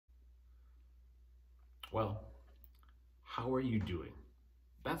Well, how are you doing?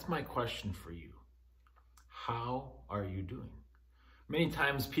 That's my question for you. How are you doing? Many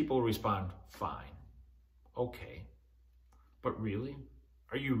times people respond, fine, okay. But really?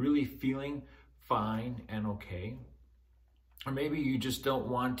 Are you really feeling fine and okay? Or maybe you just don't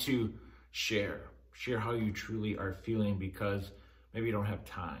want to share how you truly are feeling because maybe you don't have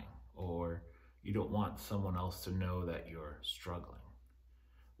time or you don't want someone else to know that you're struggling.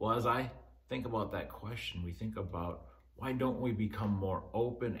 Well, as I think about that question, we think about why don't we become more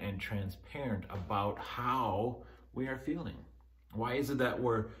open and transparent about how we are feeling? Why is it that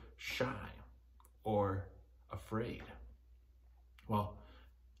we're shy or afraid? Well,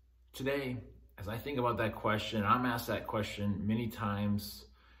 today, as I think about that question, I'm asked that question many times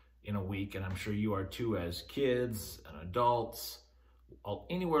in a week, and I'm sure you are too, as kids and adults,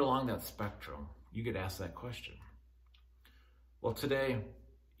 anywhere along that spectrum, you get asked that question. Well, today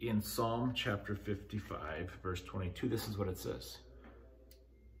in Psalm chapter 55, verse 22, this is what it says.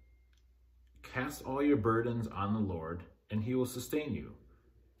 Cast all your burdens on the Lord, and he will sustain you.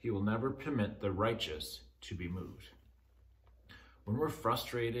 He will never permit the righteous to be moved. When we're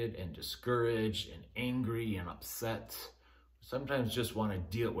frustrated and discouraged and angry and upset, we sometimes just want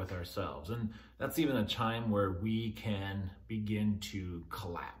to deal with ourselves. And that's even a time where we can begin to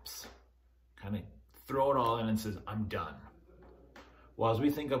collapse, kind of throw it all in and says, I'm done. Well, as we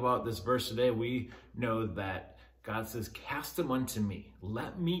think about this verse today, we know that God says, cast them unto me.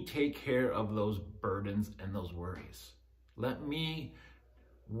 Let me take care of those burdens and those worries. Let me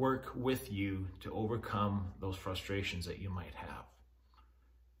work with you to overcome those frustrations that you might have.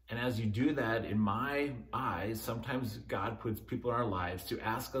 And as you do that, in my eyes, sometimes God puts people in our lives to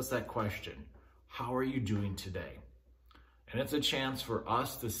ask us that question, how are you doing today? And it's a chance for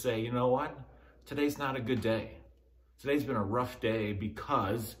us to say, you know what? Today's not a good day. Today's been a rough day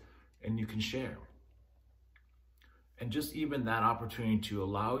because, and you can share. And just even that opportunity to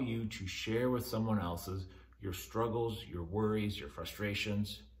allow you to share with someone else's your struggles, your worries, your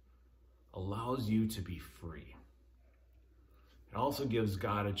frustrations, allows you to be free. It also gives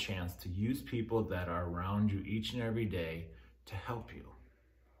God a chance to use people that are around you each and every day to help you.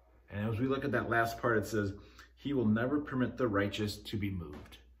 And as we look at that last part, it says, he will never permit the righteous to be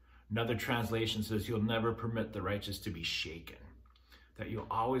moved. Another translation says, he'll never permit the righteous to be shaken. That you'll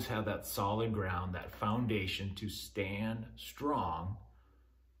always have that solid ground, that foundation to stand strong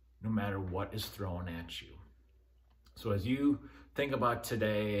no matter what is thrown at you. So as you think about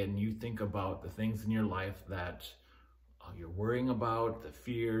today and you think about the things in your life that you're worrying about, the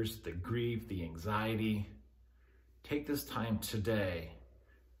fears, the grief, the anxiety, take this time today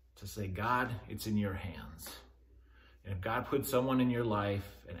to say, God, it's in your hands. And if God puts someone in your life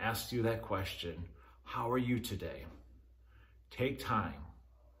and asks you that question, how are you today? Take time,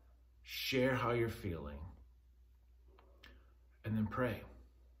 share how you're feeling, and then pray.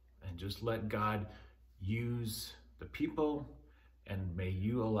 And just let God use the people, and may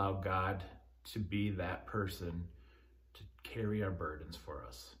you allow God to be that person to carry our burdens for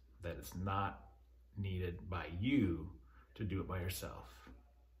us, that it's not needed by you to do it by yourself.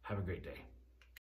 Have a great day.